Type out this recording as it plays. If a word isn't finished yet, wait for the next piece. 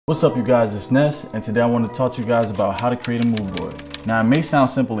What's up you guys, it's Ness, and today I want to talk to you guys about how to create a mood board. Now it may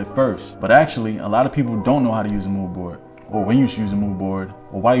sound simple at first, but actually a lot of people don't know how to use a mood board, or when you should use a mood board,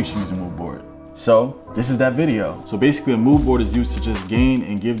 or why you should use a mood board. So this is that video. So basically a mood board is used to just gain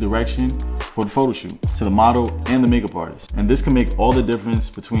and give direction for the photo shoot to the model and the makeup artist. And this can make all the difference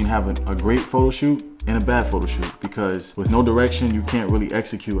between having a great photo shoot and a bad photo shoot, because with no direction, you can't really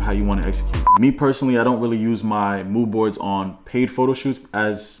execute how you want to execute. Me personally, I don't really use my mood boards on paid photo shoots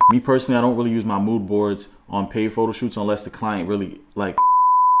unless the client really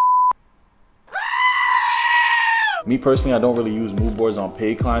Me personally, I don't really use mood boards on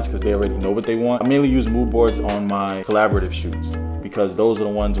paid clients because they already know what they want. I mainly use mood boards on my collaborative shoots because those are the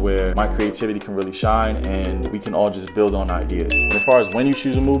ones where my creativity can really shine and we can all just build on ideas. And as far as when you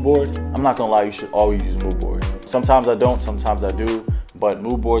choose a mood board, I'm not gonna lie, you should always use a mood board. Sometimes I don't, sometimes I do, but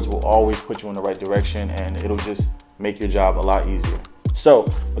mood boards will always put you in the right direction and it'll just make your job a lot easier. So,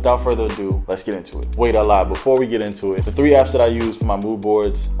 without further ado, let's get into it. Wait, I lied. Before we get into it, the 3 apps that I use for my mood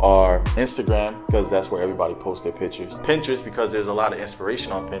boards are Instagram, because that's where everybody posts their pictures. Pinterest, because there's a lot of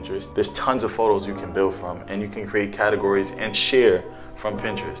inspiration on Pinterest. There's tons of photos you can build from, and you can create categories and share from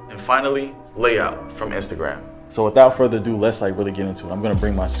Pinterest. And finally, Layout from Instagram. So without further ado, let's really get into it. I'm gonna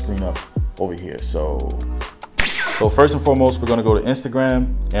bring my screen up over here. So first and foremost, we're gonna go to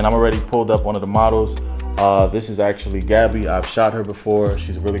Instagram, and I'm already pulled up one of the models. This is actually Gabby. I've shot her before.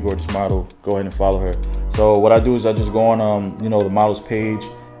 She's a really gorgeous model. Go ahead and follow her. So what I do is I just go on, the model's page,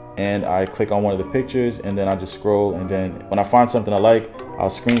 and I click on one of the pictures, and then I just scroll, and then when I find something I like, I'll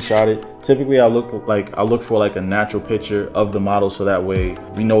screenshot it. Typically, I look for a natural picture of the model, so that way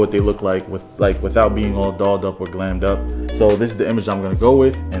we know what they look like without being all dolled up or glammed up. So this is the image I'm gonna go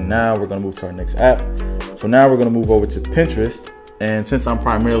with, and now we're gonna move to our next app. So now we're gonna move over to Pinterest. And since I'm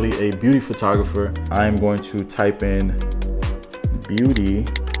primarily a beauty photographer, I'm going to type in beauty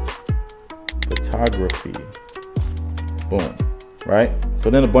photography. Boom, right?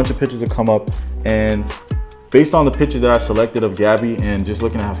 So then a bunch of pictures will come up, and based on the picture that I've selected of Gabby and just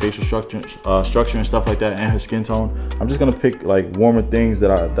looking at her facial structure and stuff like that and her skin tone, I'm just gonna pick warmer things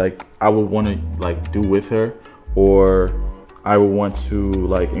that I would want to do with her, or I would want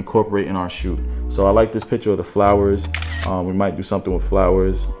to incorporate in our shoot. So I like this picture of the flowers. We might do something with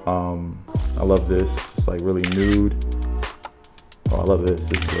flowers. I love this. It's really nude. Oh, I love this.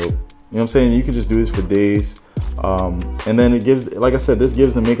 This is dope. You know what I'm saying? You can just do this for days. And then it gives, like I said, this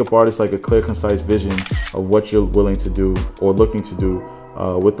gives the makeup artist a clear, concise vision of what you're willing to do or looking to do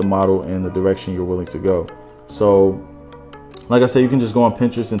with the model and the direction you're willing to go. So, like I said, you can just go on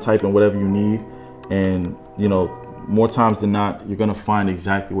Pinterest and type in whatever you need, and more times than not, you're gonna find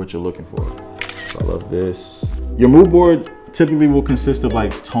exactly what you're looking for. So I love this. Your mood board typically will consist of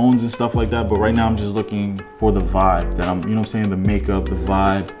tones and stuff like that, but right now I'm just looking for the vibe that the makeup, the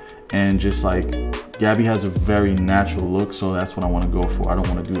vibe, and just Gabby has a very natural look, so that's what I wanna go for. I don't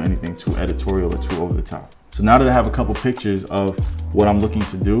wanna do anything too editorial or too over the top. So now that I have a couple pictures of what I'm looking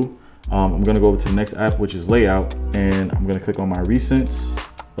to do, I'm gonna go over to the next app, which is Layout, and I'm gonna click on my recents.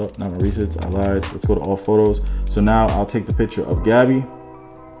 Oh, not my recents, I lied. Let's go to all photos. So now I'll take the picture of Gabby.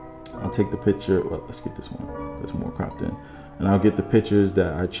 I'll take the picture, well, let's get this one. That's more cropped in. And I'll get the pictures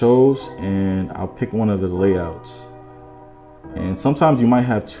that I chose, and I'll pick one of the layouts. And sometimes you might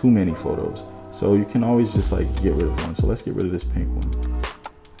have too many photos, so you can always just get rid of one. So let's get rid of this pink one.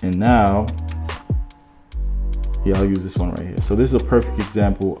 And now, yeah, I'll use this one right here. So this is a perfect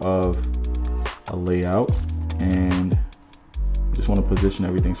example of a layout, and just want to position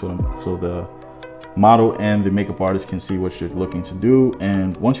everything so the model and the makeup artist can see what you're looking to do.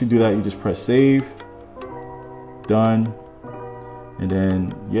 And once you do that, you just press save, done, and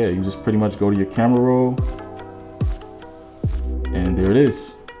then yeah, you just pretty much go to your camera roll, and there it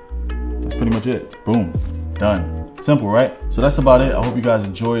is. That's pretty much it. Boom, done. Simple, right? So that's about it. I hope you guys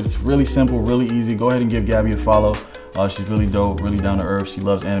enjoyed. It's really simple, really easy. Go ahead and give Gabby a follow. She's really dope, really down to earth. She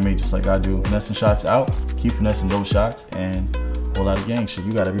loves anime just like I do. Finessenshots out. Keep finessing those shots, and whole lot of gang shit.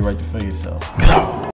 You gotta be right to feel yourself.